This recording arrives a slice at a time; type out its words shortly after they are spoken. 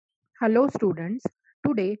Hello students,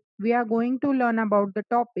 today we are going to learn about the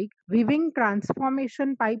topic Viewing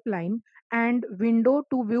Transformation Pipeline and Window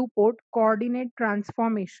to Viewport Coordinate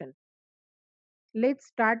Transformation. Let's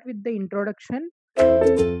start with the introduction.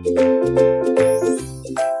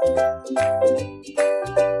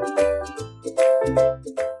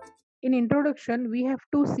 In introduction, we have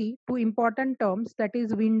to see two important terms, that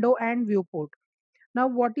is window and viewport. Now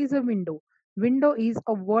what is a window? Window is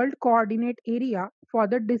a world coordinate area for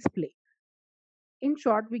the display. In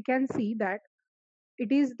short, we can see that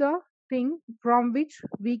it is the thing from which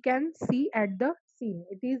we can see at the scene.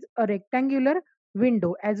 It is a rectangular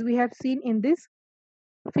window as we have seen in this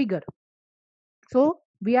figure. So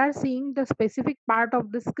we are seeing the specific part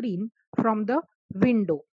of the screen from the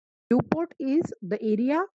window. Viewport is the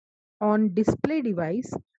area on display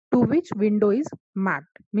device to which window is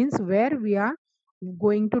mapped. Means where we are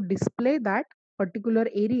going to display that particular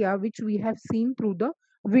area which we have seen through the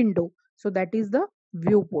window. So that is the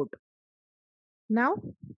viewport. Now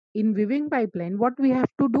in viewing pipeline, what we have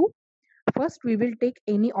to do? First, we will take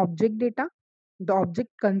any object data. The object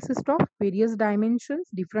consists of various dimensions,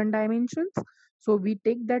 different dimensions. So we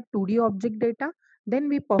take that 2D object data, then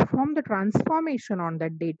we perform the transformation on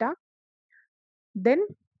that data. Then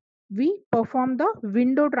we perform the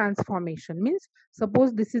window transformation. Means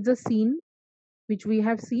suppose this is a scene which we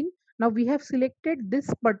have seen. Now we have selected this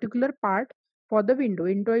particular part for the window.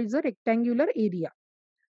 Window is a rectangular area.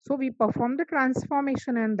 So we perform the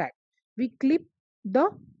transformation and that. We clip the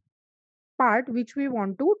part which we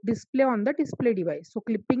want to display on the display device. So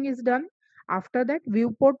clipping is done. After that,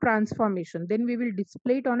 viewport transformation. Then we will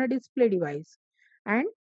display it on a display device. And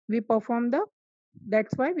we perform the,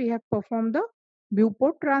 that's why we have performed the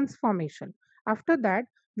viewport transformation. After that,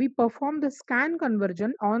 we perform the scan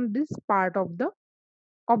conversion on this part of the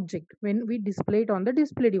object when we display it on the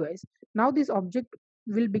display device. Now this object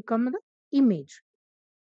will become the image.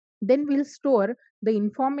 Then we'll store the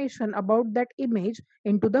information about that image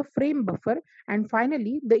into the frame buffer, and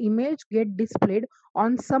finally the image get displayed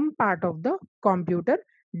on some part of the computer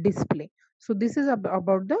display. So this is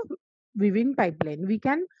about the viewing pipeline. We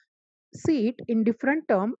can see it in different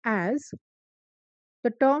term as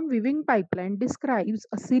the term viewing pipeline describes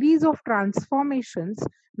a series of transformations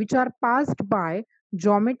which are passed by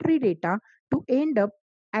geometry data to end up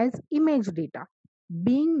as image data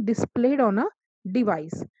being displayed on a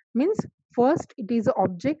device. Means first it is an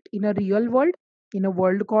object in a real world, in a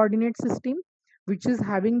world coordinate system which is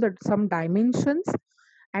having some dimensions,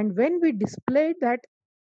 and when we display that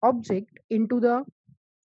object into the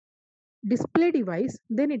display device,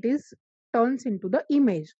 then it is turns into the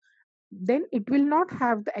image. Then it will not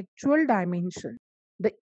have the actual dimension.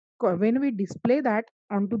 The when we display that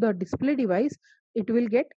onto the display device, it will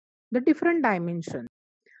get the different dimension.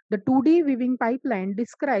 The 2D viewing pipeline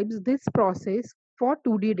describes this process for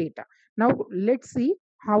 2D data. Now let's see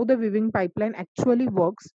how the viewing pipeline actually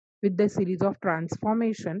works with the series of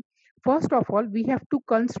transformation. First of all, we have to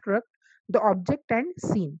construct the object and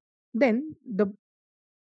scene. Then the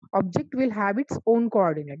object will have its own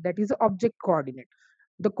coordinate, that is object coordinate.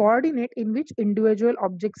 The coordinate in which individual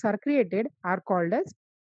objects are created are called as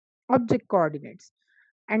object coordinates.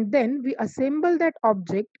 And then we assemble that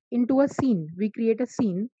object into a scene. We create a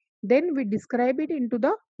scene, then we describe it into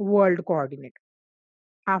the world coordinate.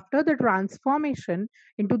 After the transformation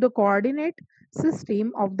into the coordinate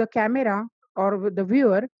system of the camera or the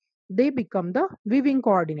viewer, they become the viewing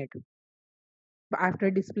coordinate after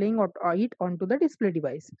displaying it onto the display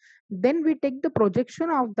device. Then we take the projection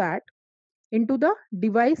of that into the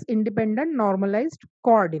device independent normalized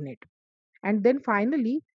coordinate. And then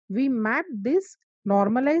finally, we map this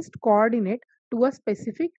normalized coordinate to a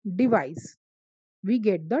specific device. We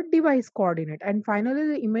get the device coordinate, and finally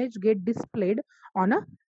the image get displayed on a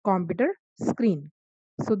computer screen.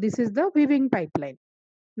 So this is the viewing pipeline.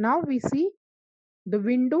 Now we see the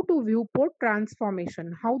window to viewport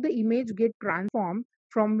transformation, how the image get transformed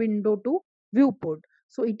from window to viewport.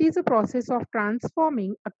 So it is a process of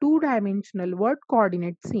transforming a two-dimensional world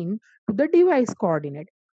coordinate scene to the device coordinate.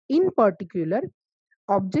 In particular,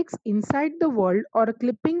 objects inside the world or a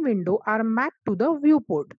clipping window are mapped to the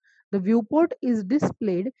viewport. The viewport is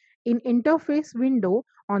displayed in interface window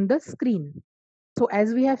on the screen. So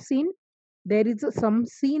as we have seen, there is some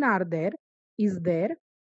scene is there.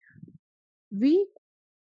 We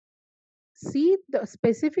see the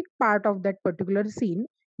specific part of that particular scene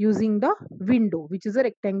using the window, which is a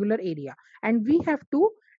rectangular area, and we have to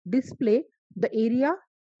display the area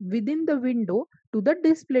within the window to the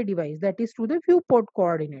display device, that is to the viewport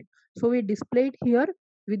coordinate. So we display it here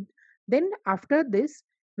with, then after this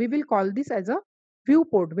we will call this as a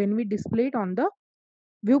viewport when we display it on the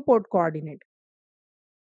viewport coordinate.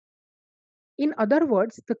 In other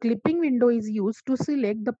words, the clipping window is used to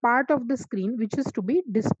select the part of the screen which is to be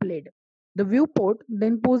displayed. The viewport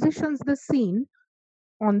then positions the scene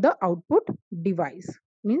on the output device.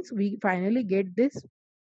 Means we finally get this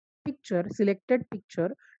selected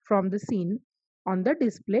picture from the scene on the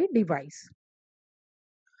display device.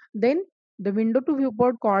 Then the window to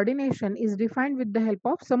viewport coordination is defined with the help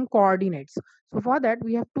of some coordinates. So for that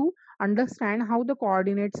we have to understand how the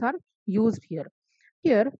coordinates are used here.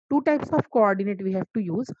 Here two types of coordinate we have to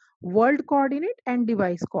use: world coordinate and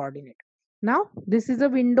device coordinate. Now this is a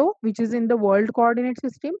window which is in the world coordinate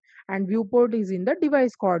system and viewport is in the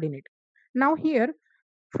device coordinate. Now here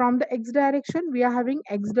from the x direction we are having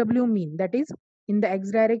xw mean, that is in the x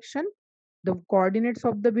direction the coordinates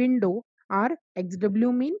of the window are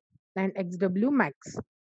xw mean and xw max.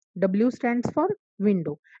 W stands for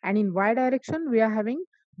window, and in y direction we are having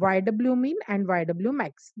yw mean and yw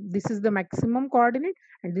max. This is the maximum coordinate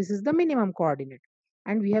and this is the minimum coordinate,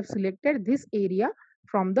 and we have selected this area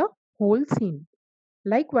from the whole scene.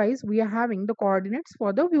 Likewise, we are having the coordinates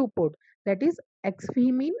for the viewport, that is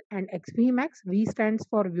xv mean and xv max. V stands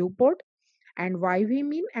for viewport and yv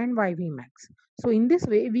mean and yv max. So in this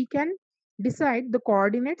way we can decide the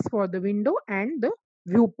coordinates for the window and the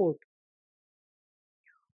viewport.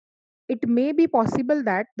 It may be possible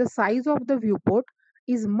that the size of the viewport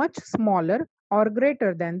is much smaller or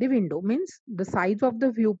greater than the window. Means the size of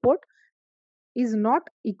the viewport is not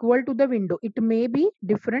equal to the window. It may be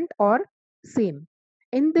different or same.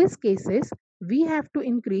 In these cases, we have to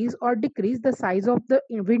increase or decrease the size of the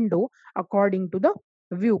window according to the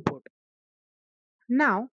viewport.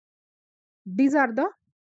 Now, these are the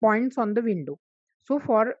points on the window. So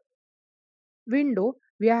for window,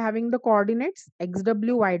 we are having the coordinates xw,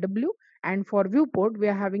 yw, and for viewport, we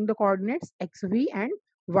are having the coordinates xv and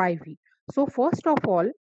yv. So first of all,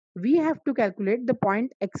 we have to calculate the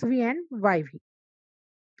point xv and yv.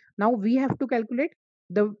 Now we have to calculate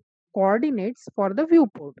the coordinates for the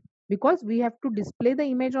viewport because we have to display the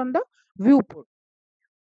image on the viewport.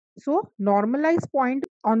 So normalized point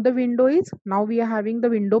on the window is, now we are having the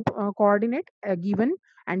window coordinate given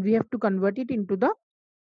and we have to convert it into the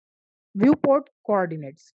viewport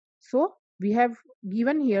coordinates. So we have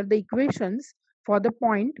given here the equations for the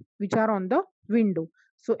point which are on the window.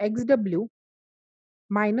 So xw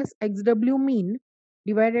minus xw mean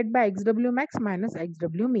divided by xw max minus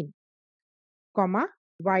xw mean, comma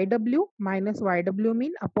yw minus yw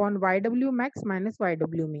mean upon yw max minus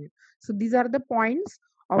yw mean. So these are the points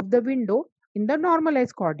of the window in the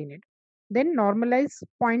normalized coordinate. Then normalized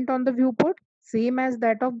point on the viewport, same as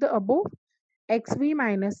that of the above, xv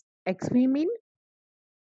minus xv mean,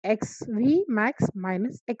 xv max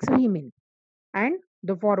minus xv min. And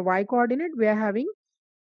the for y coordinate we are having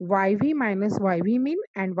yv minus yv min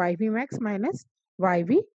and yv max minus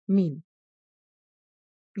yv mean.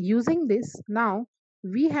 Using this, now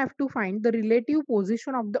we have to find the relative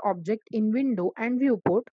position of the object in window and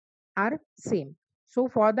viewport are same. So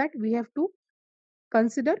for that we have to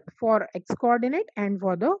consider for x coordinate and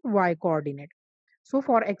for the y coordinate. So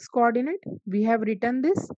for x coordinate we have written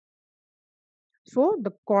this. So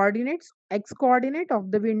the coordinates x coordinate of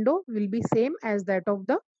the window will be same as that of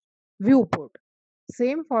the viewport.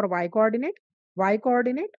 Same for y coordinate. Y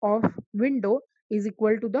coordinate of window is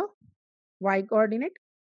equal to the y coordinate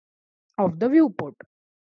of the viewport.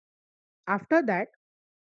 After that,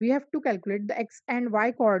 we have to calculate the x and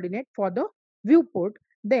y coordinate for the viewport.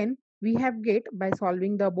 Then we have get by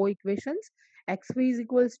solving the above equations, xv is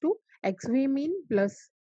equals to xv mean plus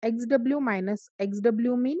xw minus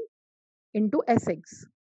xw mean into sx,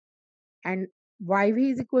 and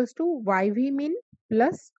yv is equals to yv mean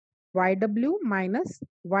plus yw minus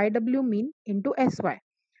yw mean into sy.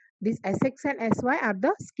 This sx and sy are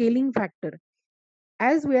the scaling factor.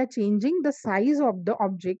 As we are changing the size of the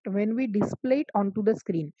object when we display it onto the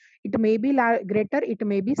screen, it may be greater, it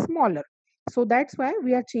may be smaller. So that's why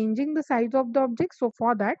we are changing the size of the object. So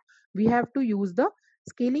for that we have to use the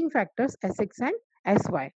scaling factors sx and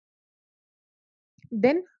sy.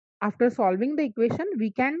 Then after solving the equation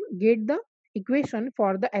we can get the equation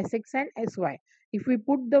for the sx and sy. If we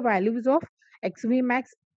put the values of xv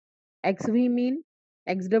max, xv mean,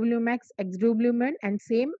 xw max, xw min, and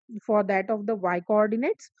same for that of the y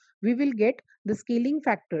coordinates, we will get the scaling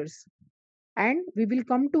factors and we will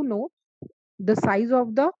come to know the size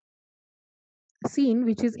of the scene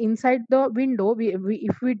which is inside the window.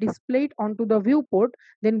 If we display it onto the viewport,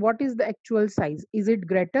 then what is the actual size? Is it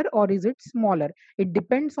greater or is it smaller? It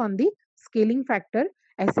depends on the scaling factor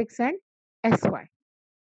sx and sy.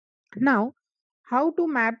 Now how to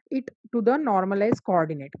map it to the normalized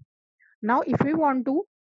coordinate? Now if we want to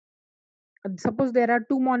Suppose there are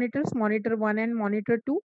two monitors, monitor 1 and monitor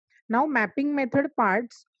 2. Now mapping method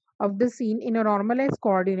parts of the scene in a normalized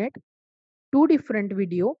coordinate, two different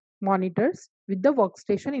video monitors with the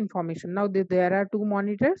workstation information. Now there are two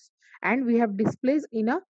monitors and we have displays in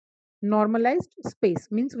a normalized space,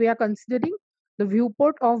 means we are considering the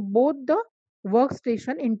viewport of both the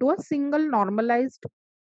workstation into a single normalized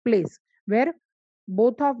place where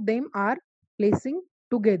both of them are placing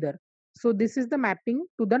together. So this is the mapping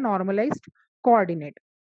to the normalized coordinate.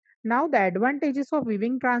 Now the advantages of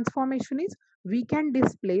viewing transformation is we can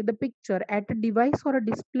display the picture at a device or a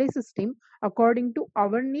display system according to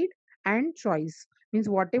our need and choice. Means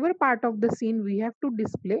whatever part of the scene we have to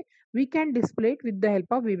display, we can display it with the help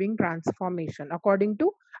of viewing transformation according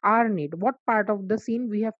to our need. What part of the scene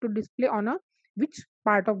we have to display on a which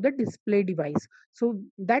part of the display device. So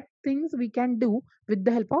that things we can do with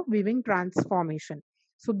the help of viewing transformation.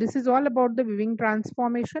 So this is all about the viewing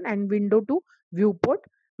transformation and window to viewport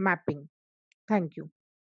mapping. Thank you.